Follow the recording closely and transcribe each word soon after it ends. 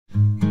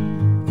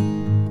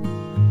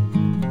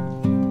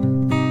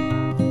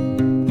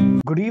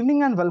Good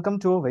evening and welcome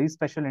to a very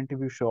special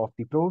interview show of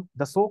The Prode.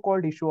 The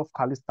so-called issue of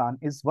Khalistan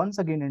is once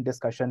again in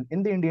discussion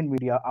in the Indian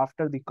media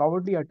after the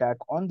cowardly attack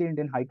on the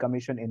Indian High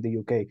Commission in the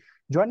UK.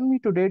 Joining me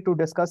today to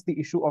discuss the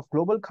issue of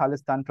Global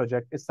Khalistan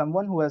Project is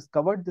someone who has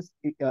covered this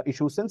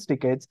issue since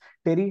decades,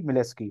 Terry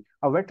Milewski,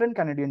 a veteran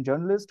Canadian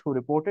journalist who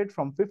reported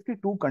from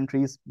 52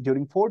 countries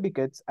during 4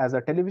 decades as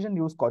a television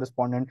news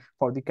correspondent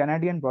for the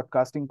Canadian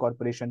Broadcasting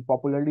Corporation,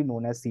 popularly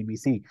known as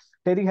CBC.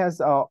 Terry has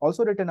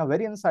also written a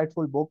very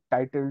insightful book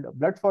titled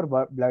Blood for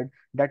Blood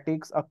that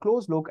takes a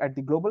close look at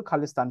the Global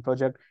Khalistan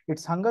Project,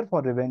 its hunger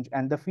for revenge,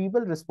 and the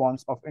feeble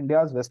response of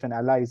India's Western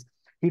allies.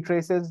 He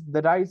traces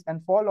the rise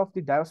and fall of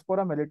the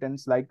diaspora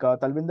militants like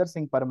Talvinder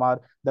Singh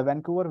Parmar, the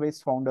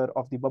Vancouver-based founder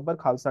of the Babbar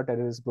Khalsa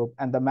terrorist group,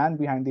 and the man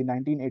behind the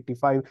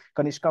 1985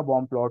 Kanishka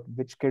bomb plot,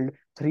 which killed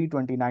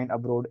 329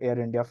 abroad Air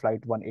India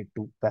Flight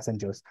 182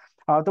 passengers.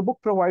 The book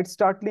provides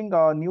startling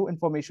new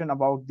information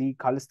about the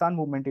Khalistan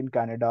movement in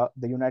Canada,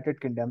 the United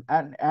Kingdom,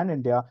 and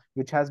India,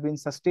 which has been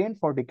sustained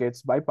for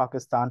decades by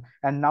Pakistan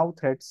and now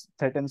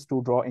threatens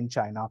to draw in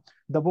China.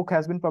 The book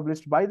has been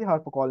published by the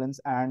HarperCollins,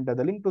 and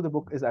the link to the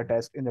book is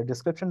attached in the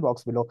description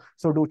box below,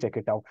 so do check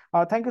it out.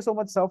 Thank you so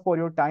much, sir, for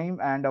your time,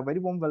 and a very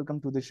warm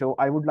welcome to the show.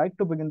 I would like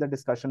to begin the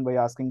discussion by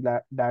asking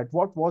that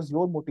what was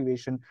your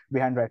motivation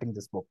behind writing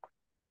this book?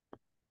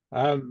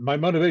 My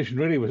motivation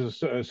really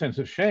was a sense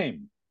of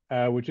shame,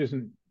 which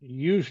isn't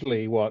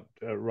usually what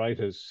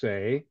writers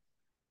say,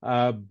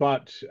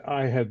 but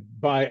I had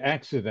by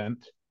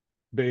accident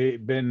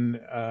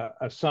been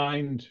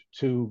assigned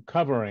to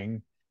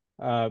covering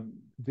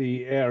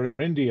the Air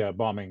India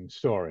bombing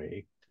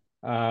story.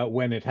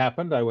 When it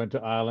happened, I went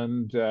to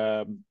Ireland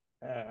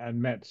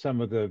and met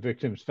some of the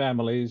victims'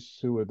 families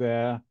who were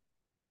there.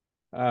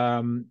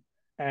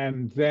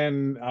 And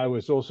then I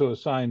was also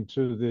assigned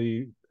to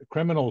the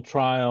criminal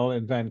trial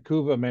in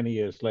Vancouver many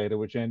years later,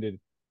 which ended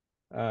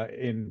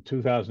in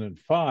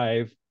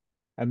 2005.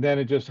 And then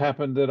it just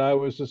happened that I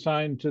was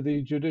assigned to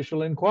the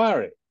judicial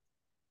inquiry.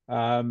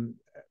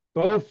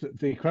 Both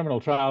the criminal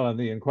trial and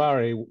the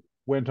inquiry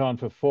went on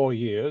for 4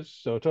 years,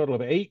 so a total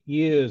of 8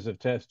 years of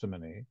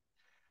testimony,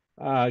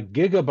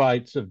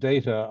 gigabytes of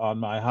data on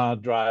my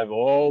hard drive,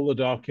 all the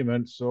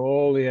documents,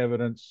 all the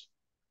evidence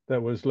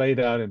that was laid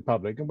out in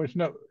public, and which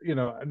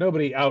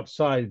nobody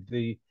outside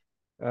the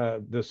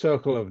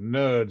circle of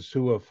nerds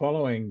who were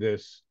following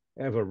this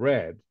ever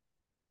read.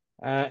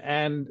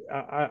 And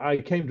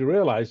I came to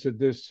realize that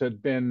this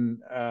had been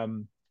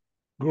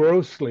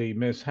grossly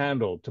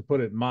mishandled, to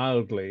put it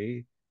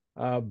mildly,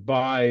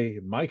 by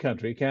my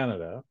country,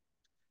 Canada,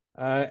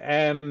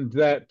 and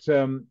that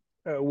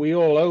we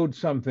all owed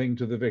something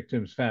to the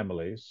victims'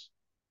 families,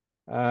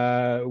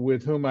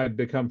 with whom I'd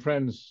become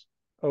friends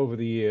over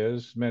the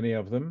years, many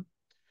of them,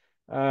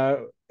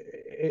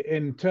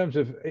 in terms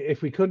of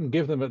if we couldn't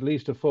give them at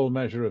least a full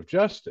measure of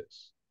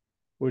justice,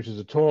 which is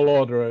a tall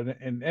order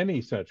in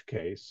any such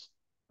case,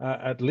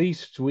 at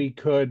least we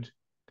could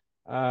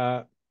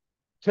tell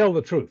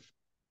the truth.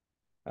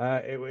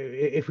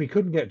 If we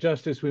couldn't get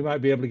justice, we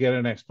might be able to get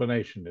an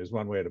explanation, is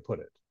one way to put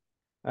it.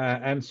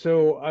 And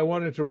so I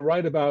wanted to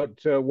write about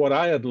what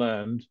I had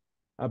learned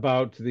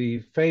about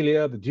the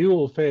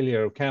dual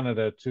failure of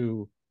Canada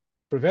to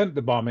prevent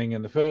the bombing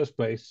in the first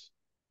place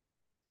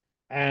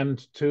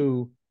and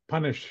to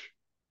punish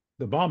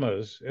the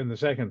bombers in the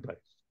second place.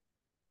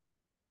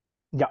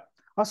 Yeah.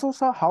 So,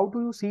 sir, how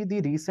do you see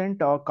the recent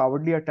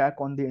cowardly attack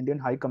on the Indian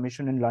High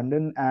Commission in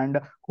London, and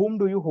whom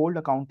do you hold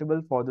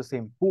accountable for the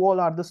same? Who all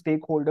are the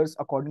stakeholders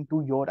according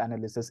to your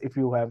analysis, if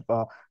you have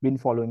been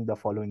following the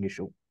following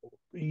issue?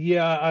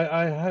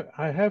 Yeah,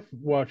 I have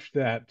watched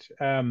that,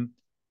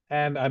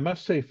 and I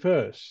must say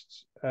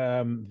first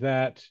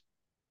that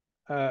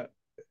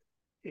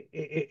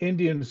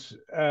Indians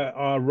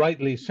are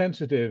rightly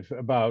sensitive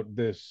about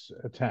this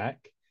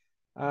attack,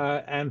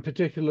 and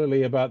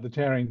particularly about the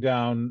tearing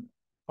down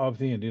of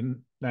the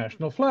Indian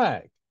national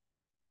flag.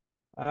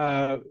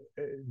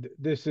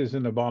 This is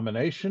an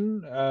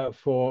abomination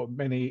for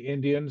many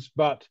Indians,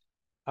 but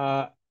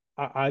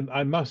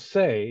I must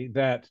say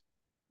that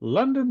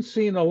London's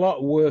seen a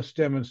lot worse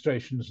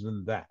demonstrations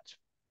than that.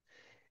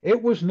 It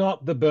was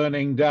not the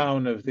burning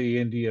down of the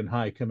Indian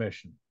High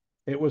Commission.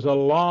 It was a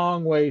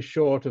long way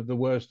short of the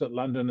worst that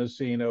London has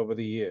seen over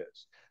the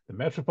years. The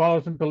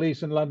Metropolitan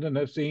Police in London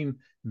have seen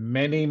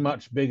many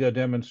much bigger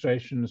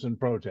demonstrations and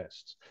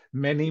protests,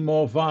 many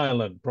more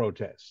violent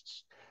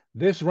protests.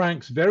 This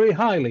ranks very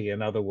highly,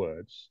 in other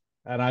words,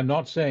 and I'm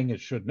not saying it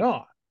should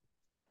not,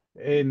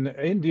 in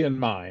Indian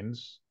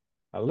minds,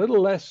 a little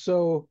less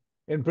so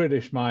in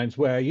British minds,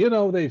 where,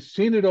 they've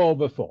seen it all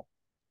before.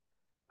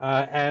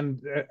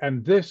 And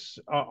this,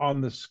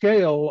 on the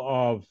scale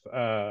of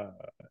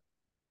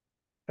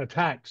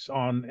attacks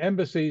on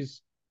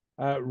embassies,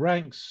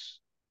 ranks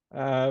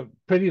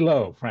pretty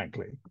low,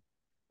 frankly.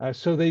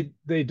 So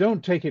they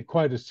don't take it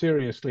quite as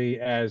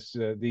seriously as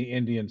the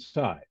Indian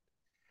side.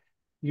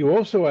 You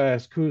also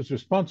ask who's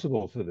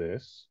responsible for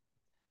this.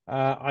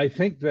 I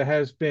think there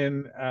has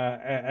been,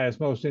 as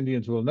most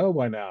Indians will know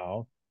by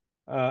now,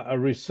 a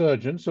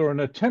resurgence or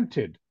an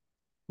attempted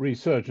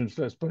resurgence,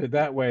 let's put it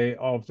that way,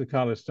 of the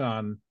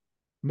Khalistan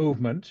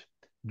movement,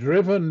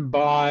 driven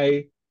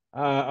by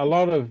a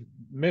lot of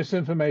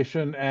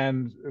misinformation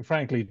and,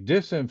 frankly,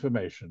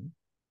 disinformation.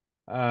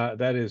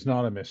 That is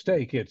not a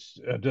mistake, it's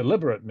a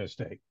deliberate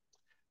mistake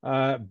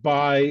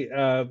by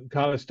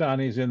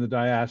Khalistanis in the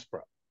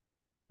diaspora.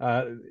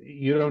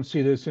 You don't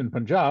see this in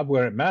Punjab,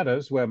 where it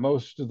matters, where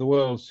most of the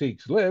world's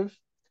Sikhs live,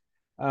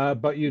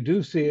 but you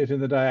do see it in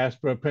the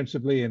diaspora,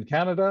 principally in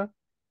Canada,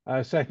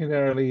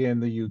 secondarily in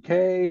the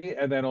UK,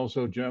 and then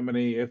also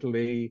Germany,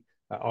 Italy,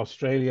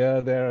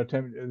 Australia.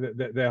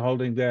 They're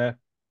holding their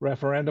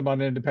referendum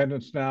on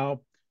independence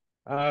now.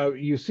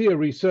 You see a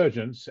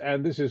resurgence,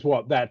 and this is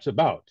what that's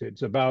about.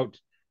 It's about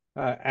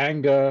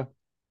anger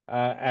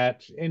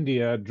at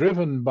India,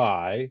 driven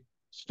by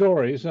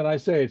stories, and I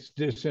say it's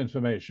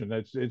disinformation,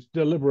 it's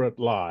deliberate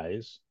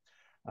lies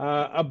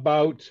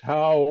about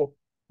how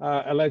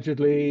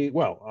allegedly,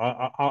 well,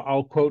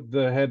 I'll quote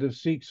the head of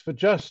Sikhs for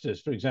Justice,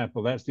 for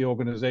example. That's the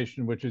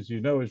organization which, as you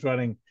know, is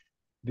running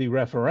the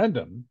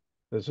referendum,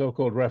 the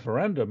so-called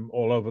referendum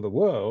all over the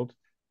world,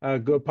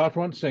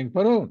 Gurpatwant Singh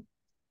Pannoon,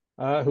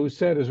 who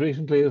said as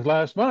recently as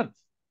last month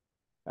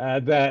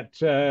that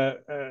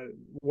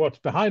what's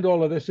behind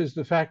all of this is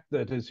the fact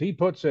that, as he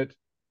puts it,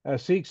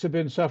 Sikhs have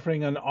been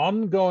suffering an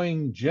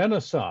ongoing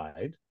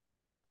genocide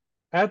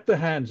at the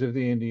hands of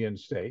the Indian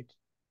state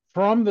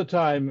from the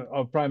time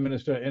of Prime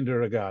Minister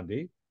Indira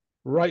Gandhi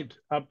right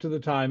up to the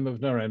time of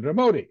Narendra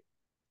Modi.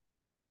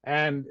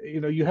 And, you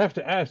know, you have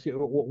to ask,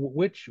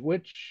 which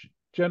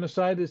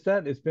genocide is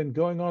that? It's been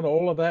going on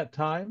all of that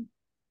time.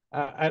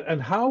 And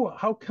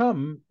how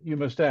come, you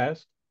must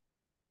ask,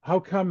 how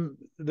come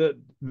the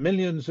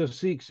millions of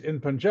Sikhs in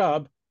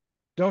Punjab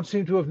don't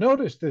seem to have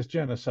noticed this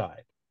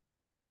genocide?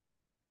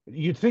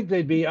 You'd think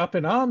they'd be up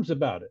in arms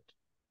about it,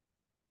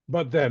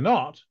 but they're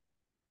not.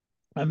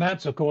 And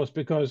that's, of course,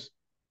 because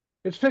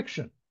it's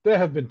fiction. There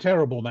have been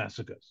terrible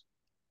massacres.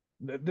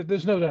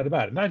 There's no doubt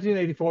about it.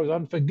 1984 is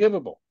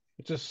unforgivable.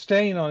 It's a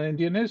stain on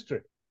Indian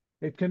history.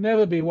 It can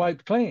never be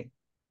wiped clean.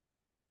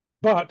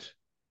 But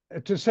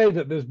to say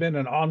that there's been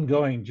an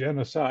ongoing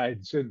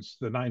genocide since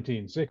the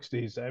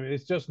 1960s, I mean,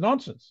 it's just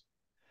nonsense.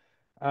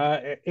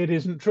 It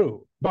isn't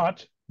true.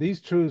 But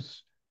these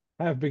truths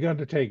have begun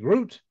to take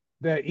root.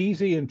 They're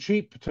easy and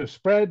cheap to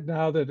spread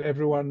now that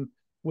everyone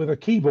with a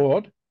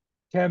keyboard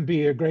can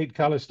be a great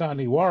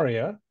Khalistani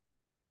warrior,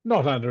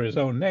 not under his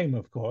own name,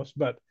 of course,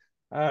 but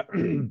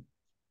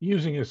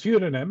using a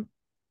pseudonym,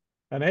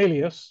 an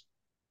alias.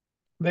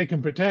 They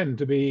can pretend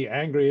to be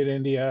angry at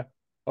India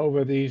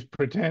over these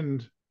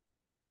pretend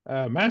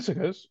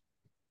massacres,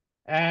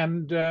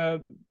 and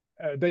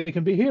they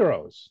can be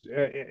heroes.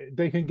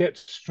 They can get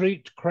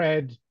street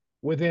cred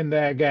within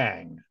their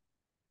gang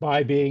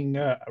by being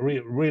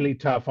really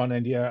tough on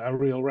India, a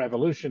real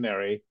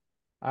revolutionary,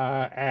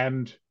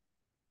 and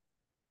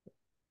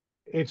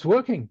it's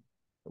working.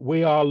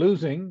 We are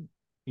losing.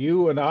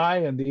 You and I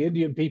and the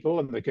Indian people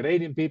and the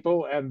Canadian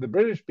people and the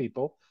British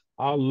people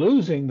are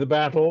losing the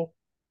battle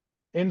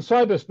in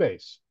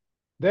cyberspace.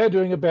 They're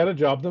doing a better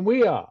job than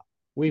we are.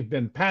 We've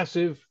been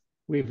passive.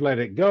 We've let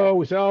it go.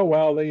 We say, oh,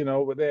 well, you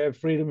know, they have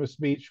freedom of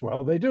speech.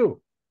 Well, they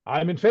do.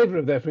 I'm in favor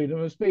of their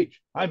freedom of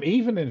speech. I'm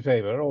even in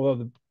favor,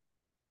 although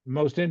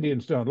most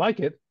Indians don't like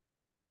it,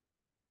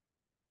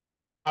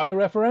 a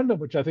referendum,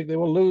 which I think they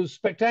will lose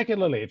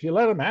spectacularly. If you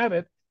let them have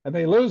it and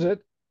they lose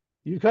it,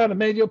 you kind of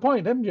made your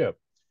point, haven't you?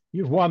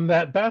 You've won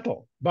that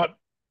battle. But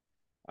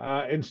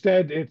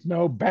instead, it's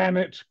no, ban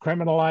it,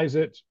 criminalize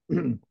it,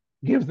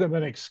 give them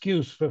an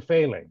excuse for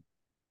failing.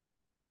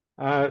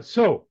 It's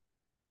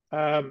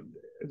a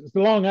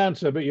long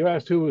answer, but you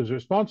asked who was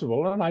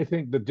responsible, and I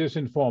think the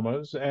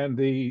disinformers and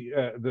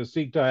the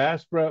Sikh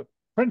diaspora,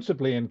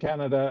 principally in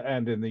Canada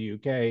and in the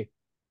UK,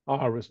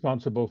 are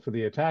responsible for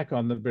the attack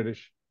on the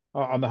British,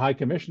 on the High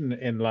Commission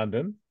in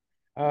London.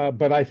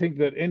 But I think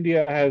that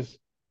India has,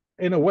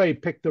 in a way,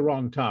 picked the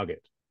wrong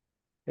target.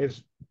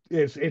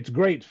 It's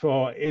great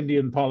for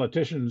Indian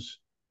politicians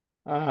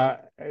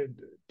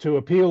to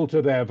appeal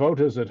to their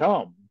voters at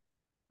home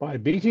by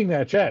beating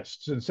their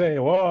chests and saying,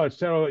 "Oh, it's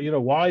terrible. You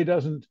know, why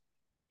doesn't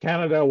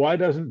Canada? Why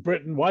doesn't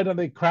Britain? Why don't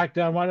they crack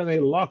down? Why don't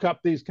they lock up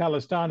these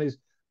Khalistanis?"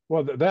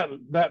 Well,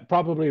 that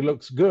probably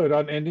looks good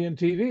on Indian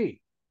TV,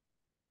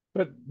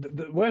 but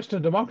the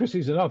Western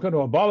democracies are not going to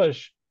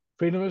abolish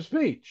freedom of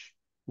speech.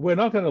 We're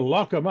not going to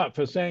lock them up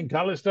for saying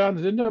Khalistan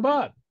is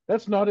Zindabad.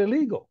 That's not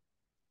illegal.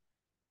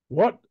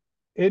 What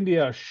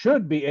India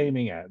should be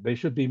aiming at, they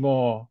should be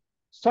more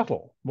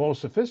subtle, more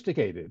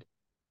sophisticated.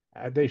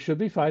 They should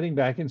be fighting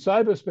back in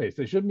cyberspace.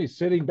 They shouldn't be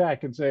sitting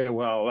back and saying,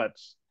 well,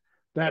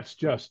 that's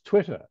just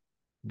Twitter.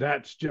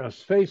 That's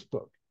just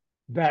Facebook.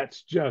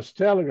 That's just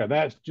Telegram.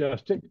 That's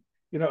just,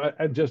 you know,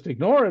 and just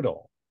ignore it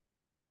all,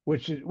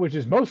 which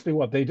is mostly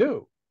what they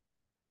do.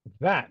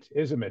 That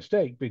is a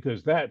mistake,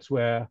 because that's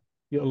where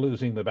you're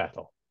losing the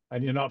battle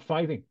and you're not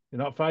fighting.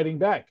 You're not fighting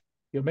back.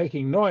 You're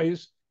making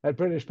noise at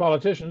British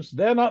politicians.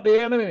 They're not the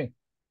enemy.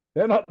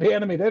 They're not the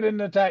enemy. They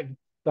didn't attack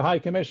the High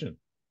Commission.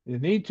 You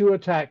need to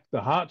attack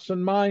the hearts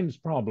and minds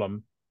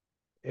problem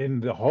in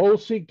the whole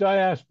Sikh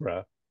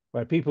diaspora,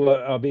 where people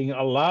are being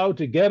allowed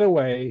to get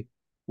away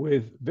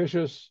with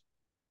vicious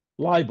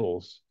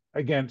libels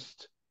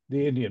against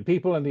the Indian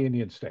people and the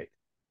Indian state.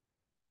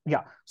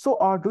 Yeah. So,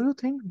 do you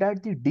think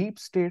that the deep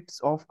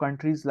states of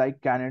countries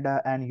like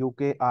Canada and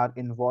UK are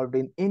involved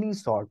in any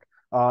sort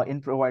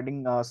in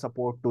providing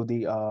support to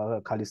the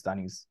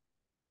Khalistanis?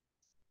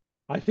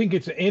 I think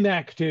it's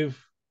inactive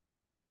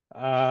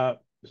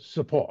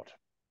support.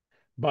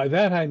 By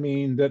that, I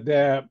mean that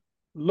they're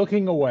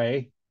looking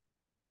away.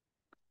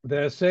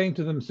 They're saying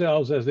to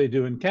themselves, as they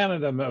do in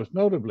Canada, most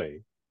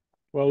notably,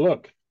 well,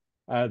 look,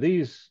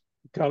 these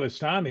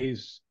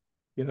Khalistanis,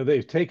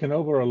 they've taken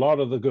over a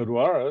lot of the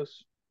Gurdwaras.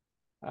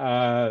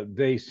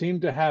 They seem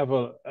to have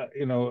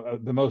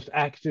the most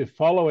active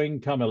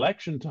following come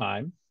election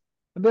time,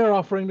 and they're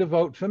offering to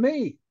vote for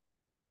me.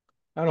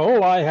 And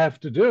all I have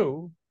to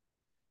do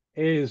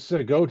is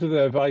go to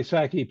the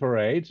Vaisakhi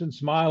parades and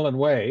smile and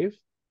wave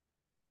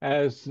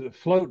as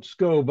floats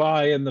go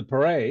by in the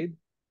parade,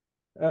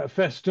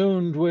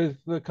 festooned with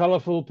the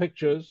colorful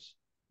pictures,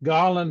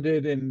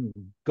 garlanded in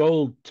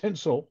gold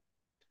tinsel,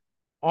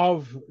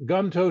 of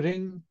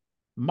gun-toting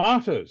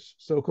martyrs,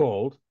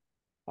 so-called,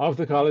 of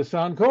the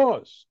Khalistan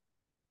cause,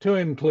 to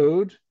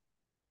include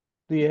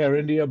the Air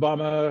India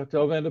bomber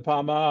Talvinder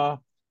Parmar,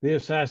 the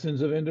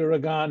assassins of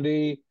Indira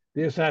Gandhi,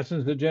 the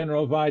assassins of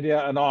General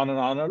Vaidya, and on and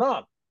on and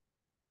on.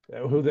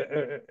 Who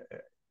the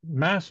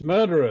mass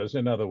murderers,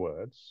 in other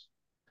words,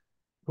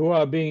 who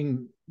are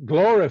being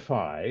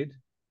glorified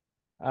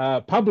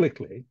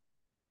publicly.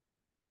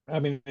 I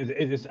mean,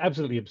 it is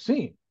absolutely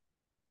obscene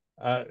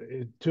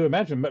to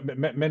imagine.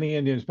 Many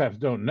Indians perhaps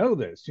don't know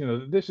this.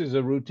 This is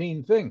a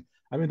routine thing.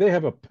 I mean, they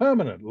have a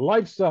permanent,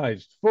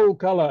 life-sized,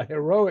 full-color,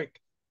 heroic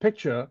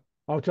picture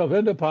of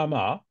Talvinder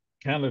Parmar,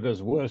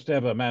 Canada's worst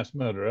ever mass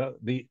murderer,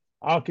 the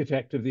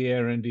architect of the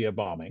Air India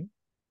bombing.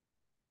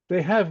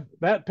 They have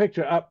that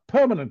picture up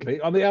permanently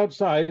on the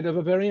outside of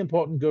a very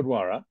important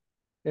Gurdwara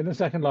in the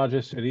second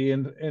largest city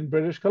in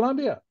British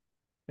Columbia,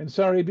 in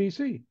Surrey,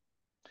 BC.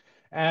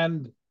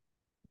 And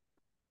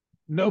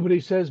nobody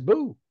says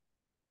boo.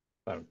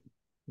 Yeah.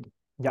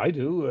 I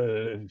do,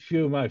 a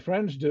few of my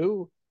friends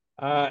do,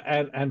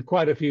 and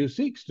quite a few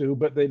Sikhs do,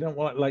 but they don't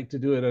like to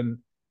do it in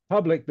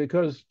public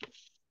because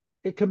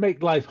it can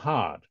make life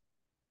hard.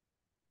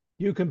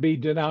 You can be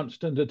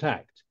denounced and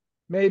attacked.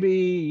 Maybe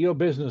your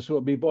business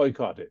will be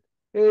boycotted.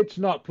 It's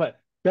not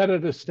better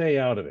to stay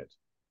out of it.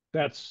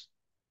 That's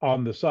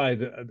on the side,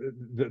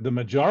 the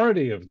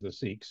majority of the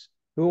Sikhs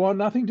who want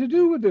nothing to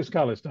do with this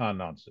Khalistan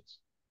nonsense.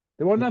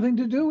 They want nothing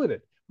to do with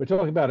it. We're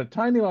talking about a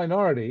tiny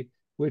minority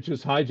which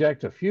has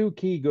hijacked a few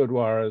key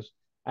Gurdwaras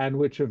and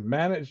which have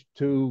managed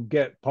to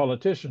get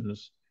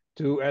politicians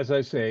to, as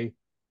I say,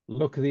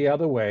 look the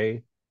other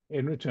way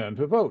in return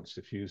for votes.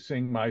 If you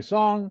sing my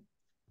song,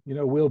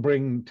 we'll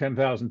bring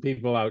 10,000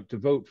 people out to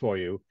vote for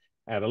you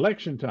at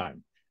election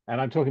time.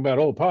 And I'm talking about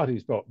all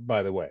parties,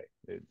 by the way.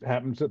 It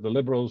happens that the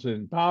Liberals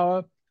in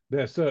power,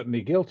 they're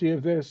certainly guilty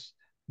of this,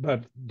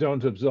 but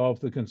don't absolve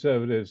the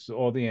Conservatives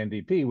or the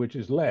NDP, which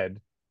is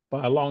led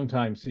by a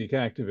longtime Sikh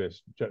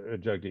activist,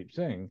 Jagdeep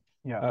Singh,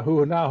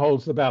 who now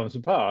holds the balance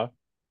of power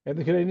in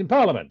the Canadian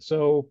Parliament.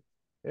 So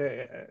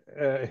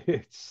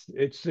it's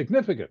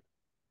significant.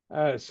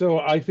 So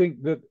I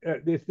think that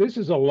this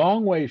is a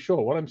long way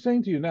short. What I'm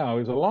saying to you now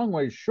is a long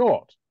way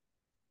short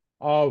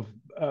of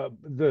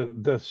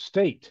the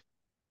state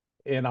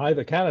in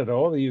either Canada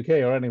or the UK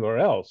or anywhere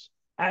else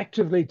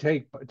actively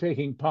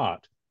taking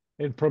part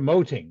in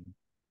promoting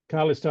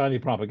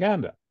Khalistani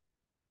propaganda.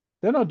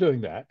 They're not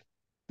doing that.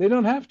 They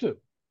don't have to.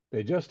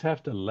 They just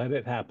have to let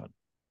it happen.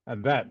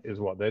 And that is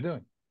what they're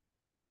doing.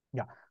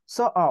 Yeah.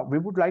 So, we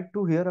would like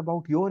to hear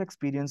about your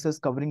experiences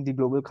covering the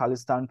Global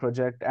Khalistan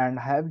Project, and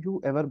have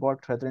you ever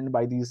got threatened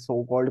by these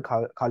so-called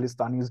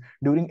Khalistanis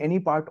during any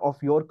part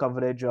of your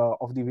coverage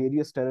of the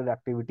various terror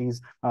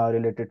activities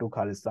related to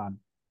Khalistan?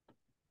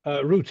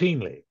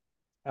 Routinely,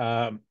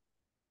 and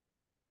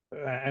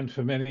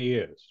for many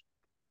years.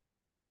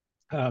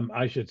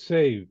 I should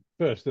say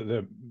first that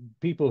the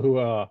people who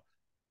are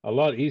a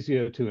lot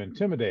easier to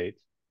intimidate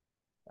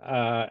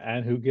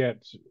and who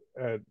get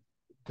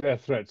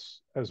death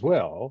threats as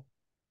well,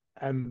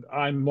 and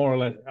I'm more or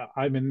less,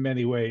 I'm in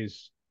many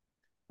ways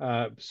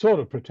sort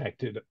of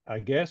protected, I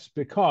guess,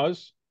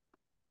 because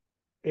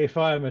if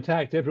I'm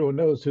attacked, everyone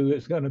knows who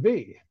it's going to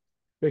be,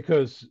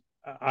 because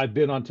I've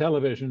been on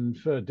television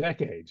for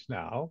decades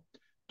now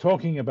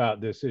talking about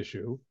this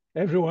issue.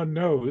 Everyone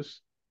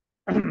knows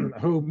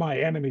who my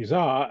enemies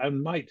are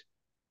and might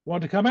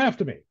want to come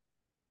after me.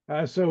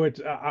 So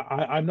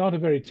I'm not a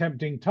very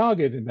tempting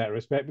target in that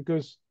respect,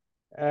 because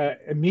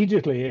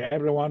immediately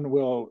everyone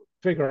will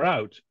figure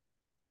out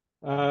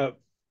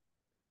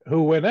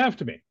who went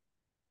after me.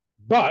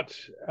 But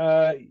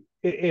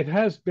it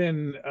has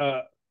been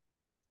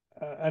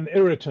an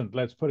irritant,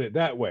 let's put it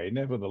that way,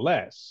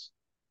 nevertheless.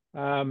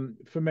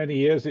 For many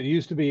years, it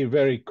used to be a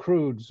very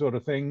crude sort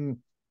of thing.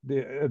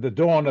 The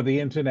dawn of the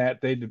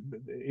internet,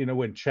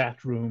 when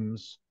chat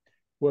rooms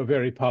were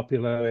very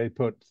popular, they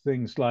put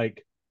things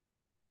like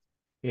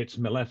It's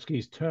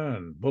Milewski's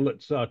turn.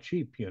 Bullets are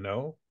cheap, you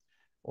know.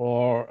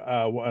 Or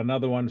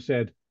another one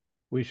said,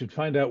 we should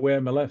find out where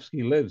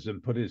Milewski lives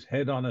and put his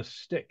head on a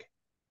stick.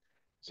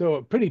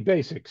 So pretty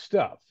basic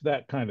stuff,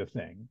 that kind of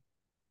thing.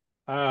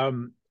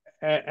 And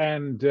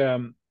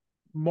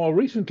more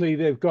recently,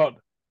 they've got,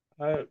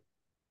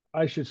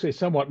 I should say,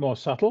 somewhat more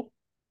subtle,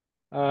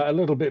 a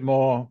little bit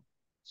more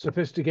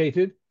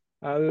sophisticated.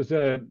 There's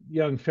a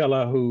young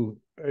fella who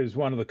is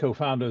one of the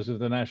co-founders of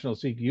the National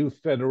Sikh Youth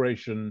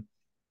Federation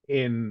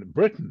in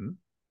Britain,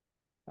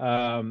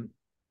 who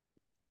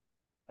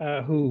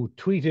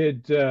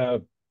tweeted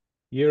a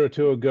year or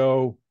two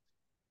ago,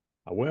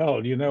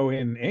 well, you know,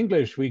 in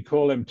English, we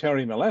call him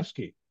Terry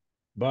Milewski,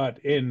 but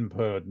in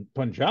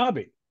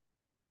Punjabi,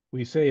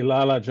 we say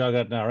Lala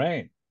Jagat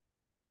Narain.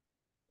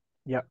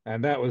 Yeah.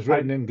 And that was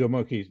written in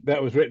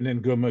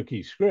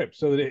Gurmukhi script.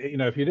 So that, you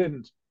know, if you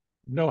didn't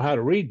know how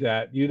to read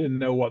that, you didn't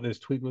know what this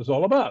tweet was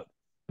all about.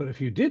 But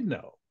if you did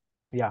know,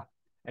 yeah,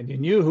 and you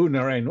knew who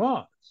Narain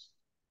was,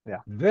 yeah,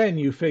 then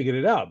you figured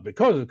it out.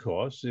 Because, of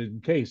course,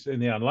 in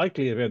the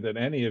unlikely event that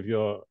any of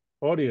your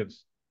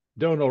audience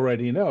don't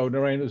already know,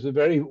 Narain was a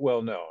very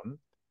well-known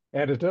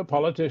editor,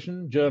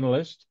 politician,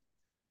 journalist,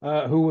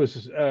 who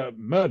was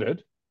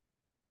murdered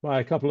by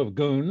a couple of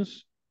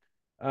goons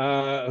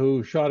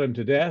who shot him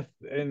to death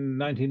in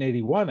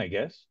 1981, I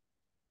guess.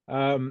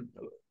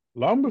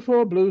 Long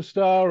before Blue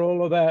Star,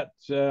 all of that,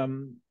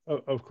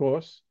 of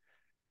course.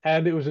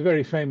 And it was a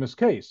very famous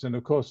case. And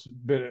of course,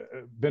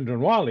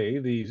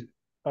 Bhindranwale, the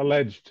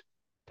alleged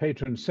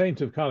patron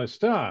saint of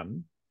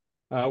Khalistan,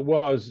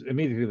 was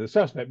immediately the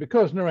suspect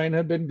because Narain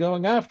had been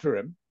going after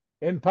him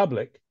in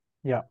public,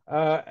 yeah,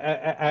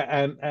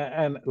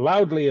 and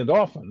loudly and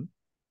often.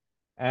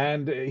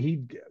 And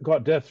he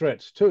got death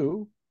threats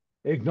too,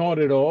 ignored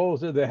it all,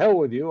 said, the hell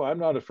with you, I'm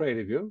not afraid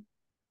of you,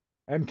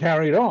 and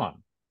carried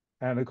on.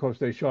 And of course,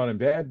 they shot him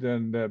dead,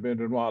 and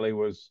Bhindranwale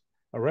was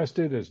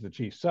arrested as the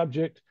chief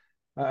subject,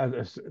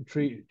 an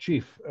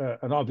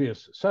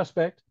obvious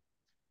suspect.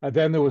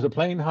 Then there was a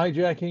plane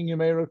hijacking, you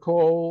may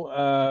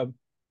recall,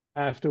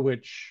 after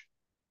which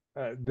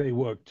they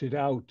worked it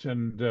out,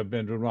 and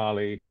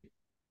Bhindranwale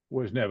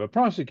was never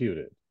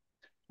prosecuted.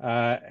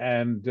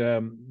 And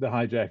the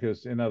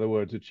hijackers, in other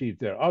words, achieved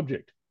their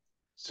object.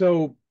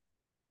 So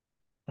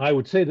I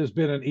would say there's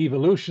been an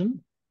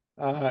evolution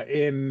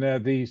in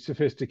the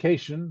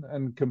sophistication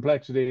and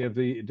complexity of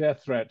the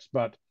death threats.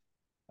 But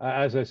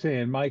as I say,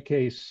 in my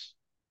case,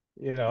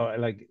 you know,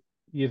 like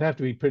you'd have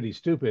to be pretty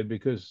stupid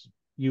because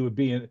you would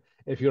be,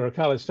 if you're a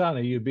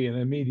Khalistani, you'd be an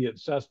immediate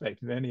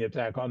suspect of any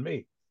attack on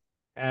me.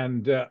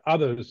 And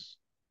others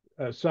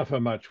suffer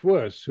much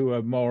worse who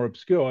are more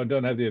obscure and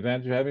don't have the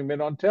advantage of having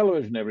been on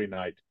television every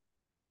night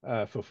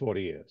for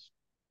 40 years.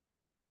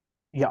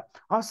 Yeah.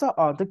 Asa,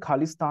 the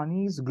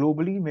Khalistanis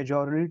globally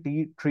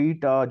majority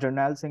treat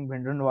Jarnail Singh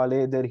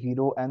Bhindranwale their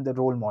hero and the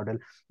role model.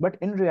 But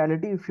in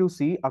reality, if you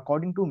see,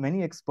 according to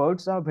many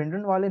experts,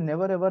 Bhindranwale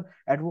never ever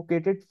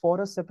advocated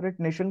for a separate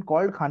nation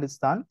called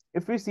Khalistan.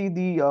 If we see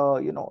the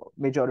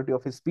majority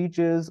of his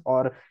speeches,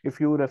 or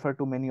if you refer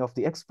to many of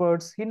the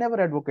experts, he never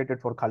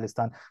advocated for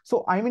Khalistan.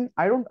 So I mean,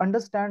 I don't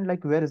understand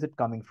like where is it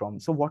coming from.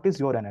 So what is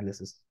your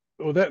analysis?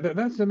 Well,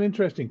 that's an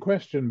interesting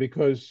question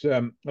because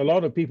a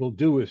lot of people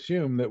do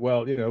assume that,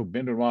 well, you know,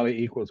 Bhindranwale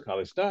equals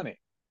Khalistani.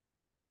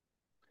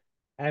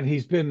 And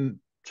he's been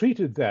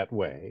treated that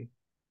way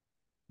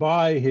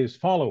by his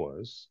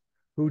followers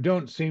who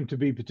don't seem to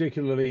be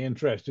particularly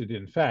interested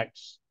in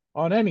facts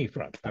on any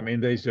front. I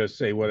mean, they just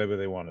say whatever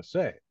they want to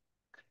say.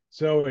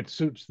 So it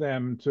suits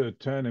them to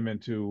turn him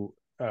into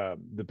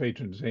the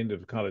patron saint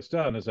of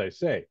Khalistan, as I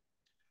say.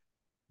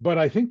 But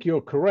I think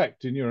you're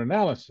correct in your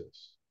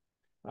analysis.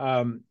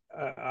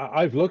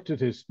 I've looked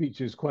at his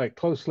speeches quite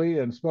closely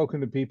and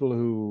spoken to people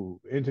who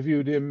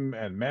interviewed him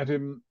and met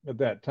him at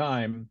that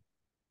time.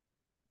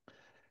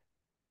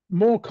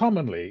 More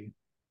commonly,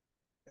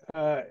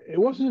 it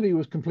wasn't that he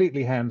was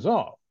completely hands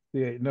off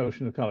the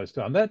notion of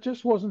Khalistan. That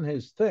just wasn't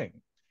his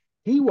thing.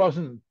 He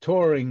wasn't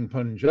touring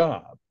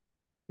Punjab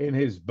in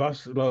his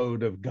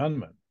busload of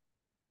gunmen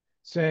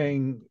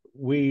saying,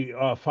 we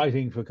are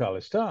fighting for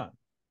Khalistan.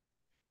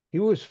 He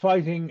was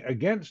fighting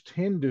against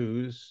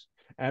Hindus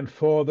and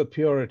for the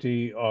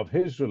purity of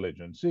his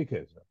religion,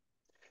 Sikhism.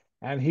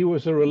 And he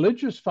was a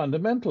religious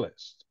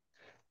fundamentalist.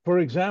 For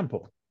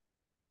example,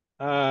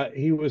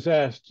 he was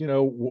asked, you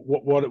know,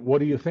 what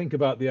do you think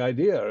about the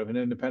idea of an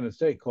independent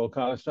state called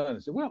Khalistan?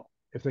 He said, well,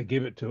 if they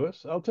give it to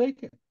us, I'll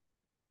take it.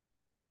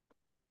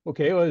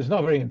 Okay, well, it's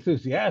not very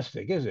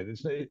enthusiastic, is it?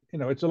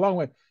 It's a long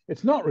way.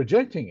 It's not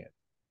rejecting it,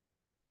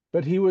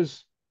 but he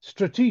was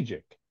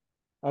strategic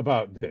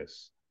about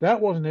this.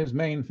 That wasn't his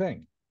main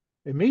thing.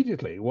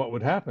 Immediately, what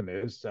would happen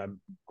is,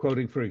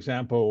 quoting, for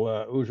example,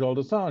 Ujjwal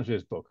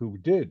Dasanj's book, who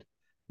did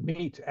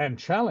meet and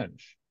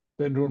challenge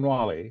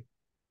Bhindranwale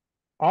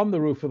on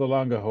the roof of the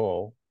Langar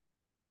Hall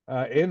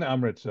in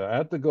Amritsar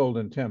at the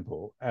Golden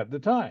Temple at the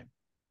time.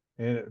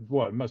 It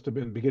must have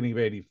been the beginning of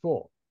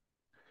 '84.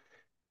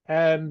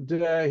 And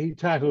he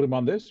tackled him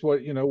on this.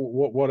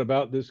 What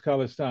about this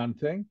Khalistan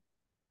thing?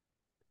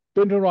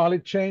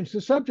 Bhindranwale changed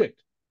the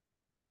subject.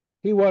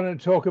 He wanted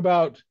to talk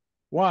about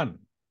one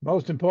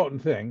most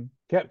important thing,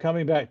 kept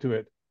coming back to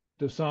it.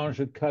 Assange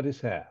had cut his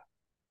hair.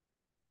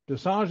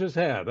 Assange's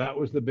hair, that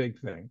was the big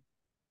thing.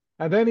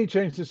 And then he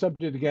changed the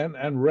subject again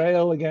and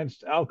railed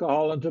against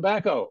alcohol and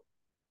tobacco.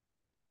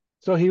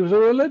 So he was a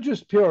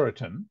religious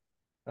Puritan,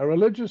 a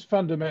religious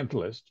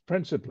fundamentalist,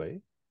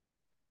 principally,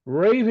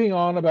 raving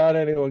on about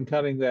anyone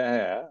cutting their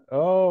hair.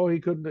 Oh, he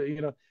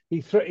couldn't,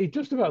 he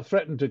just about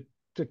threatened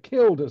to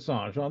kill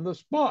Assange on the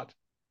spot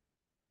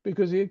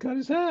because he had cut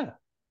his hair.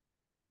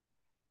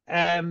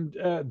 And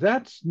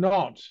that's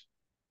not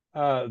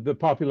the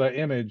popular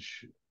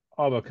image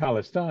of a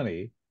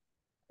Khalistani.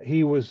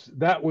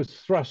 That was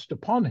thrust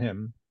upon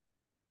him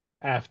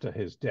after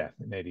his death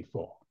in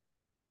 1984.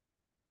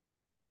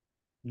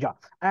 Yeah,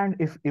 and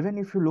even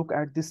if you look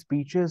at the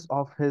speeches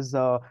of his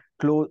of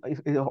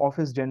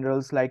his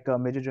generals like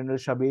Major General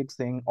Shabik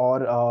Singh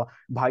or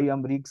Bhai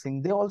Amrik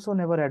Singh, they also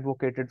never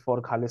advocated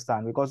for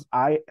Khalistan, because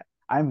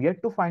I'm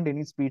yet to find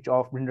any speech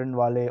of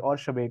Bhindranwale or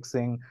Shabik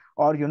Singh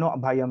or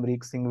Bhai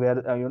Amrik Singh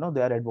where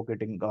they are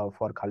advocating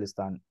for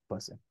Khalistan per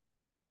se.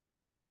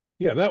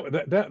 Yeah,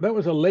 that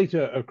was a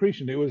later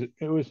accretion.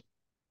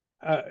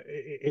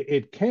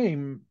 It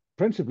came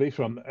principally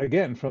from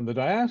the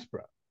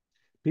diaspora,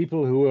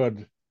 people who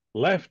had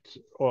left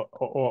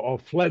or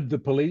fled the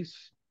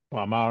police.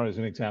 Parmar is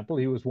an example.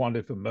 He was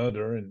wanted for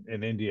murder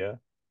in India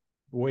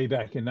way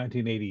back in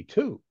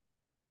 1982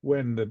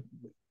 when the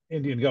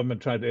Indian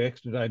government tried to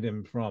extradite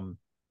him from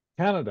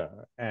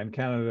Canada, and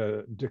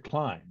Canada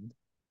declined,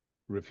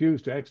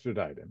 refused to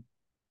extradite him.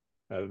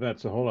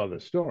 That's a whole other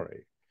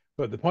story.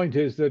 But the point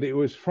is that it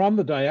was from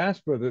the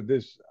diaspora that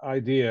this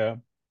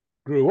idea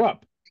grew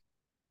up.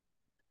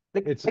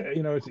 It's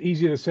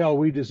easy to sell.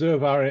 We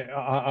deserve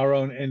our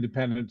own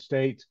independent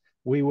state.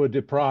 We were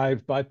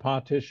deprived by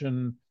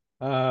partition.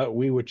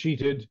 We were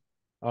cheated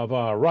of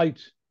our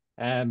right,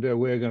 and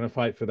we're going to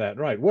fight for that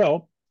right.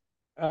 Well,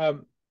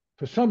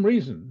 for some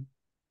reason,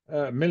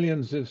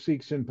 millions of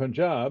Sikhs in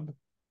Punjab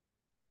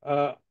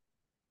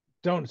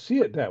don't see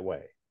it that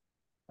way.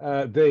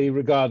 They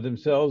regard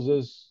themselves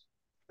as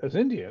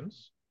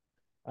Indians,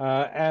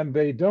 and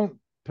they don't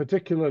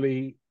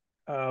particularly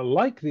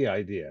like the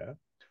idea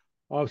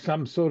of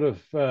some sort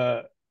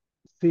of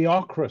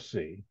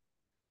theocracy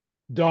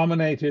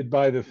dominated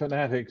by the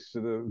fanatics,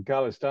 the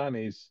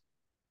Khalistanis,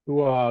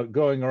 who are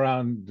going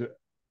around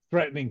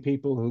threatening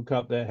people who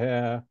cut their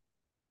hair,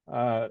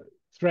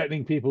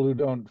 threatening people who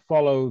don't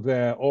follow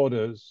their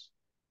orders.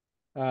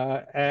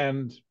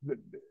 And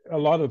a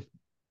lot of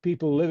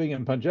people living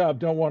in Punjab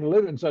don't want to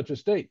live in such a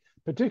state,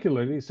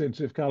 particularly since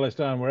if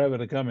Khalistan were ever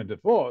to come into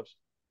force,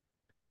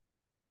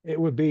 it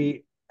would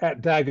be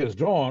at daggers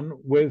drawn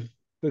with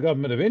the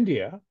government of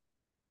India,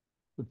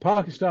 with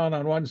Pakistan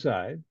on one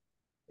side,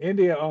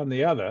 India on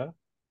the other.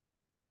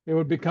 It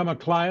would become a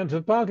client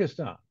of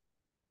Pakistan.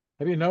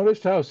 Have you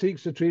noticed how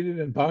Sikhs are treated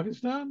in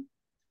Pakistan?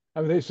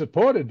 I mean, they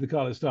supported the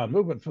Khalistan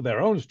movement for their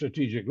own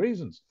strategic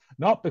reasons,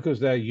 not because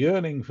they're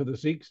yearning for the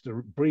Sikhs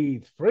to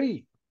breathe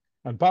free.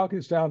 And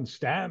Pakistan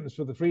stands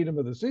for the freedom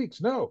of the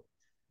Sikhs. No,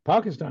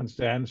 Pakistan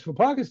stands for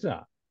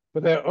Pakistan,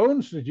 for their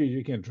own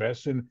strategic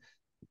interests in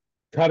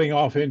cutting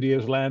off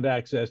India's land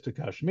access to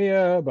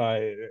Kashmir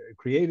by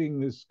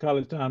creating this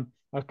Khalistan,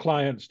 a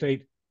client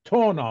state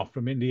torn off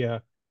from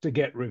India to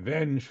get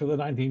revenge for the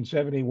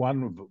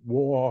 1971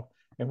 war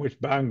in which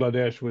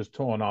Bangladesh was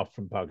torn off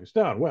from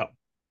Pakistan. Well,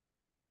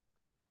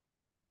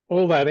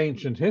 all that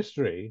ancient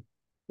history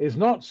is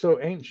not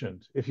so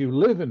ancient. If you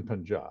live in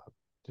Punjab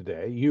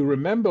today, you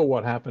remember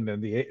what happened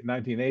in the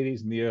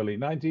 1980s and the early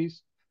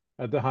 90s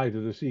at the height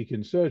of the Sikh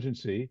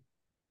insurgency,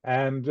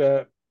 and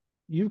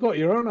you've got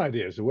your own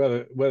ideas of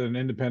whether an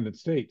independent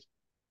state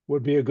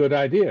would be a good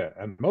idea,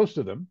 and most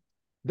of them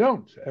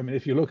don't. I mean,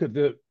 if you look at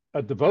the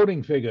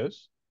voting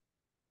figures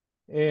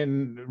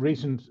in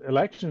recent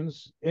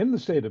elections in the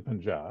state of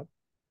Punjab,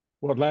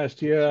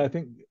 last year, I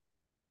think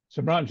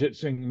Simranjit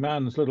Singh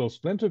Man's little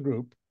splinter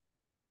group,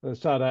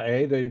 Sada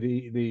A,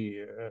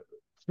 the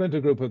splinter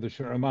group of the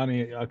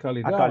Shiromani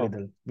Akali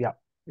Dal. Yeah.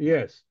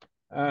 Yes.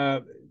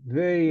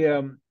 They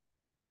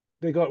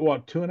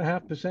got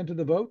 2.5% of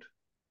the vote?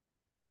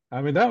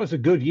 I mean, that was a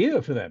good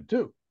year for them,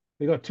 too.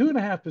 They got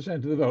 2.5%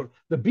 of the vote.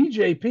 The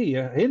BJP,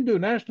 a Hindu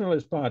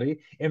nationalist party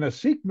in a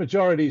Sikh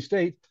majority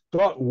state,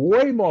 got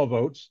way more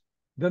votes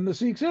than the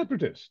Sikh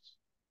separatists.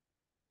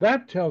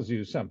 That tells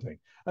you something.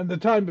 And the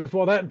time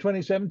before that, in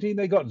 2017,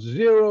 they got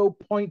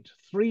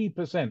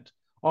 0.3%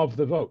 of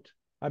the vote.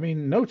 I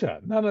mean,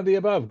 Nota, none of the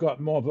above got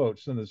more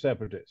votes than the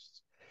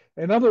separatists.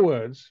 In other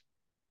words,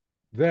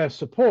 their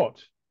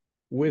support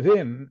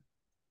within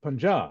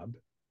Punjab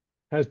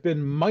has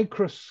been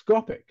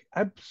microscopic,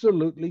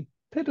 absolutely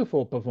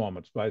pitiful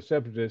performance by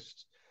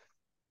separatists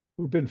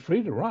who've been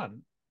free to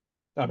run.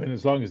 I mean,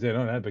 as long as they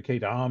don't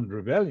advocate armed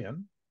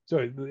rebellion.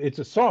 So it's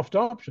a soft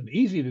option,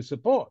 easy to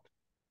support,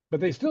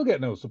 but they still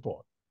get no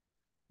support.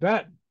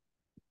 That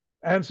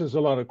answers a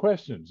lot of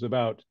questions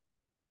about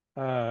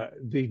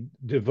the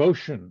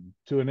devotion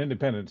to an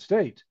independent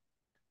state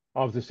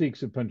of the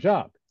Sikhs of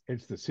Punjab.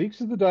 It's the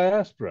Sikhs of the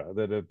diaspora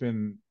that have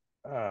been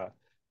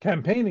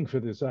campaigning for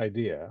this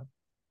idea.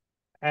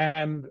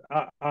 And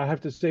I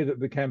have to say that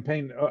the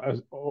campaign,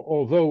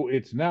 although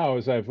it's now,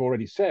 as I've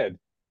already said,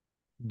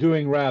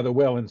 doing rather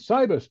well in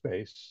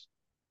cyberspace,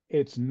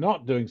 it's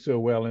not doing so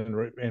well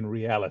in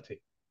reality.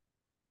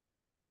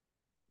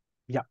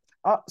 Yeah.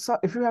 So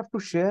if you have to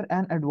share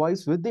an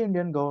advice with the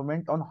Indian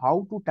government on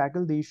how to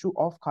tackle the issue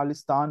of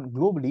Khalistan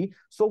globally,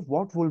 so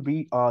what will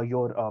be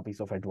your piece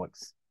of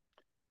advice?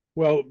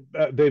 Well,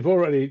 they've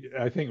already,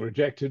 I think,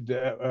 rejected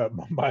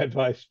my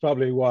advice,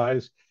 probably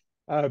wise,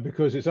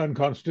 because it's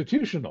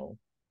unconstitutional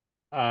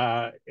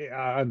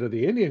under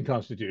the Indian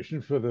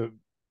constitution for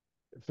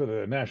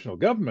the national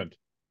government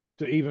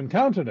to even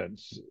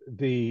countenance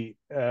the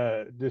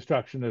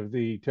destruction of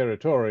the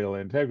territorial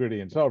integrity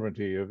and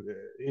sovereignty of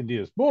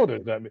India's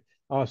borders. I mean,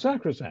 are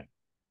sacrosanct.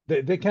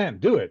 They can't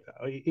do it.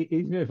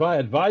 Even if I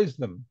advise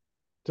them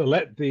to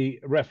let the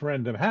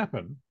referendum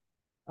happen,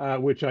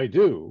 which I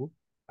do,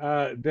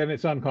 then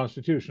it's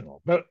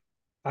unconstitutional. But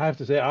I have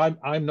to say,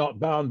 I'm not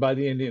bound by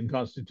the Indian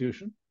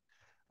constitution.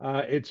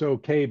 It's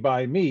okay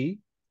by me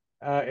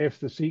if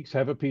the Sikhs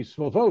have a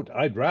peaceful vote.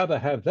 I'd rather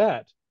have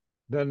that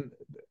than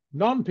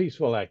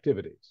non-peaceful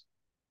activities.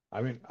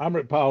 I mean,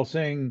 Amritpal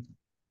Singh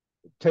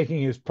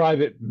taking his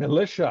private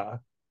militia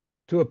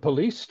to a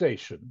police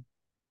station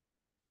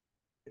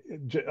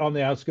on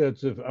the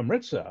outskirts of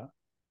Amritsar,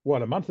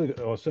 a month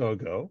or so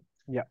ago,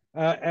 Yeah.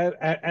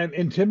 And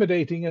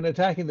intimidating and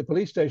attacking the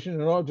police station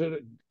in order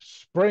to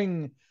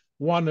spring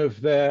one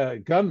of their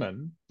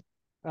gunmen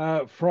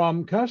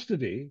from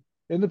custody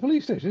in the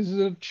police station. This is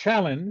a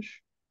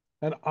challenge,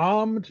 an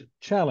armed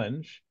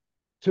challenge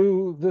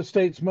to the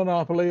state's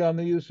monopoly on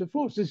the use of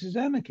force. This is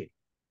anarchy.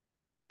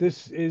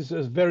 This is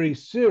a very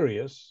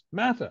serious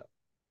matter.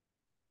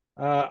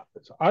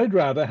 I'd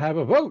rather have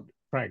a vote,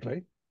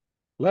 frankly.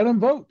 Let them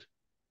vote.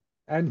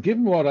 And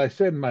given what I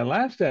said in my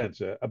last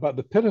answer about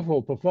the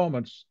pitiful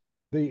performance,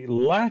 the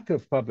lack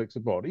of public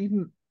support,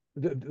 even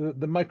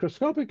the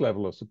microscopic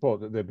level of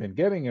support that they've been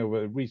getting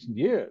over recent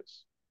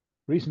years,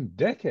 recent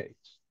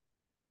decades,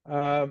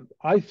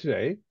 I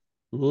say,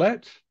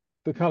 let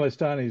the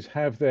Khalistanis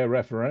have their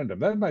referendum.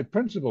 That's my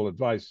principal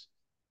advice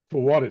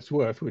for what it's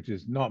worth, which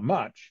is not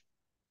much.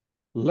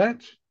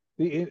 Let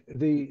the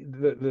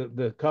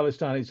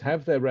Khalistanis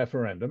have their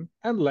referendum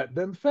and let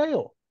them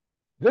fail.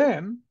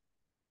 Then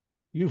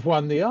you've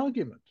won the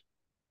argument.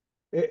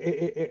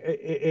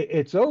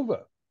 It's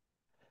over.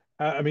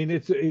 I mean,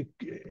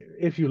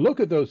 if you look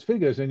at those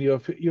figures and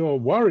you're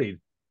worried,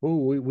 oh,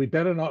 we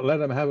better not let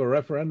them have a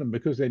referendum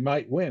because they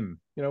might win.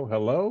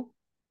 Hello?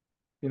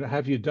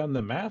 Have you done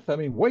the math? I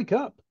mean, wake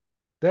up.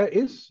 There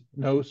is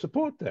no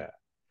support there.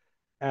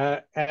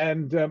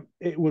 And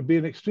it would be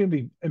an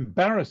extremely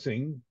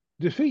embarrassing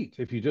defeat.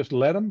 If you just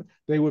let them,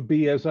 they would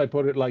be, as I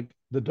put it, like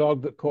the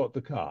dog that caught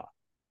the car.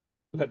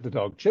 Let the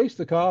dog chase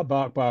the car,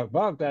 bark, bark,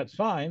 bark, that's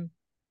fine.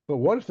 But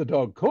what if the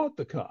dog caught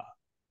the car?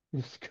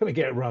 It's going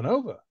to get run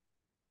over.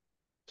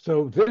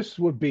 So this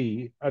would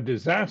be a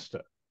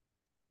disaster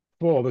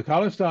for the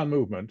Khalistan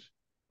movement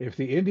if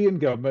the Indian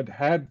government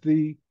had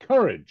the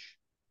courage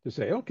to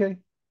say, okay,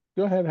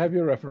 go ahead, have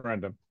your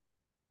referendum.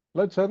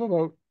 Let's have a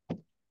vote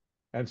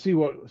and see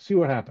what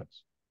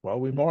happens. Well,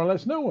 we more or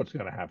less know what's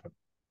going to happen.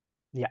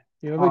 Yeah.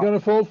 They're going to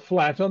fall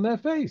flat on their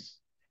face.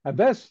 And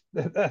that's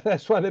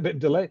why they've been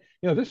delayed.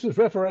 This was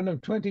referendum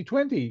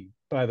 2020,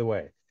 by the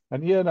way.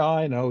 And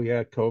I know,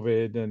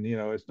 COVID, and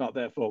it's not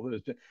their fault.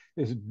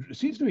 It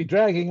seems to be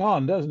dragging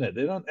on, doesn't it?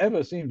 They don't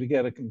ever seem to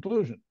get a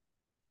conclusion,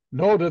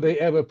 nor do they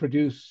ever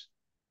produce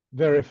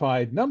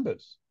verified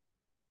numbers.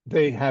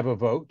 They have a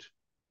vote,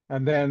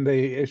 and then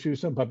they issue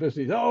some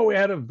publicity. Oh, we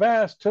had a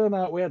vast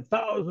turnout. We had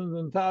thousands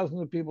and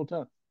thousands of people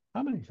turn.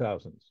 How many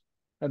thousands?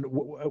 And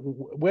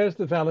where's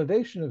the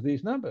validation of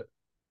these numbers?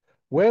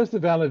 Where's the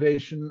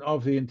validation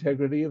of the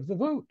integrity of the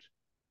vote?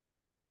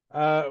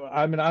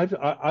 I mean, I've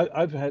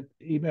had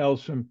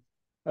emails from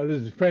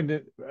there's a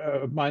friend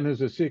of mine who's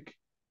a Sikh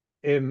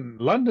in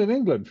London,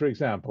 England, for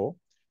example,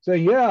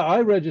 saying, "Yeah, I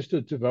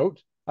registered to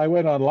vote. I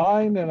went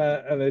online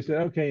and they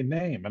said, okay,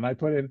 name, and I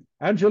put in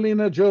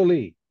Angelina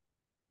Jolie."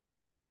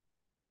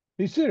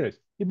 He's serious.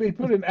 He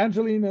put in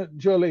Angelina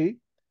Jolie,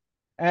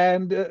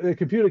 and the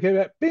computer came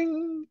back,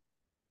 bing,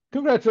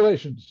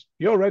 congratulations,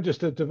 you're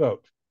registered to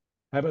vote.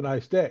 Have a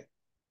nice day.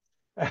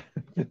 I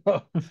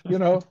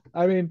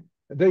mean,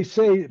 they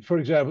say, for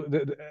example,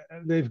 that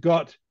they've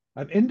got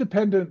an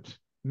independent,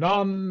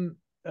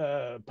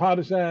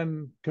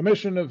 non-partisan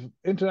commission of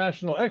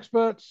international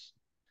experts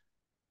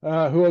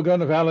who are going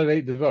to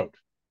validate the vote.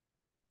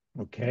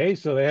 Okay,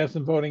 so they have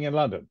some voting in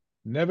London.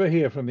 Never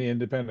hear from the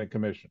independent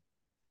commission.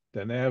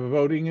 Then they have a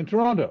voting in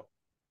Toronto.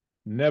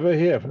 Never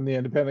hear from the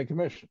independent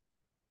commission.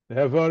 They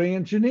have voting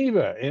in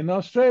Geneva, in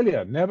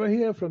Australia. Never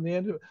hear from the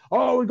independent.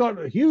 Oh, we got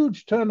a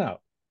huge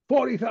turnout.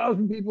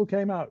 40,000 people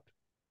came out.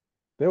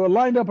 They were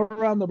lined up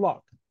around the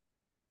block.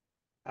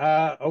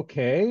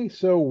 Okay,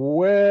 so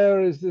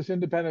where is this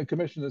independent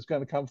commission that's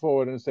going to come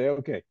forward and say,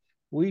 okay,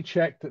 we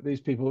checked that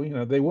these people,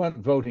 they weren't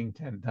voting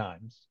 10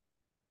 times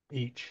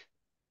each.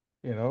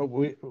 You know,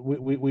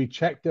 we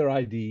checked their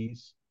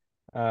IDs,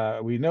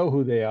 we know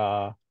who they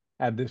are,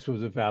 and this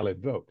was a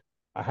valid vote.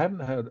 I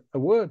haven't heard a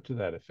word to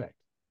that effect,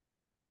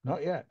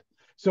 not yet.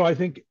 So I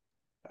think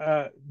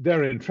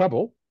they're in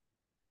trouble,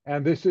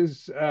 and this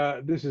is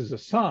a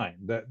sign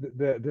that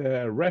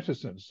their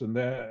reticence and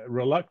their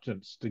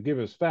reluctance to give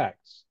us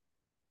facts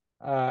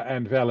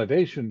and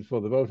validation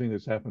for the voting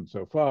that's happened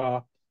so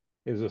far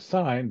is a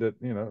sign that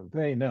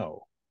they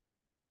know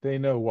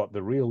what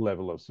the real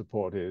level of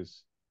support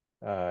is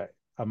uh,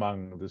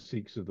 among the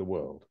Sikhs of the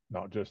world,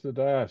 not just the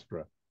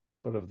diaspora,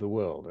 but of the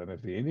world. And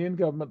if the Indian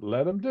government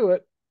let them do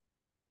it,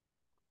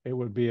 it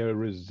would be a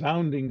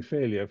resounding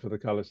failure for the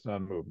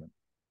Khalistan movement.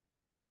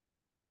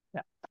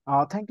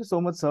 Yeah. Thank you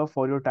so much, sir,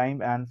 for your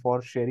time and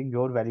for sharing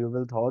your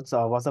valuable thoughts.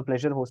 Was a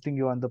pleasure hosting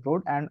you on the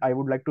Prode, and I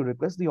would like to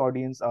request the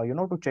audience,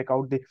 to check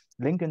out the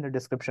link in the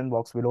description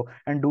box below,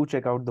 and do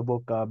check out the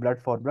book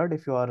Blood for Blood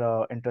if you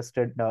are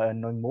interested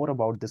in knowing more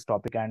about this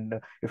topic, and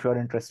if you are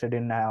interested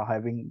in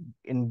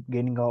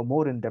gaining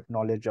more in-depth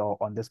knowledge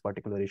on this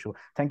particular issue.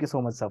 Thank you so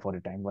much, sir, for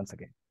your time once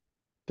again.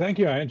 Thank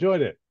you. I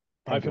enjoyed it.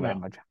 Bye Thank you for very now.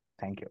 much.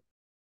 Thank you.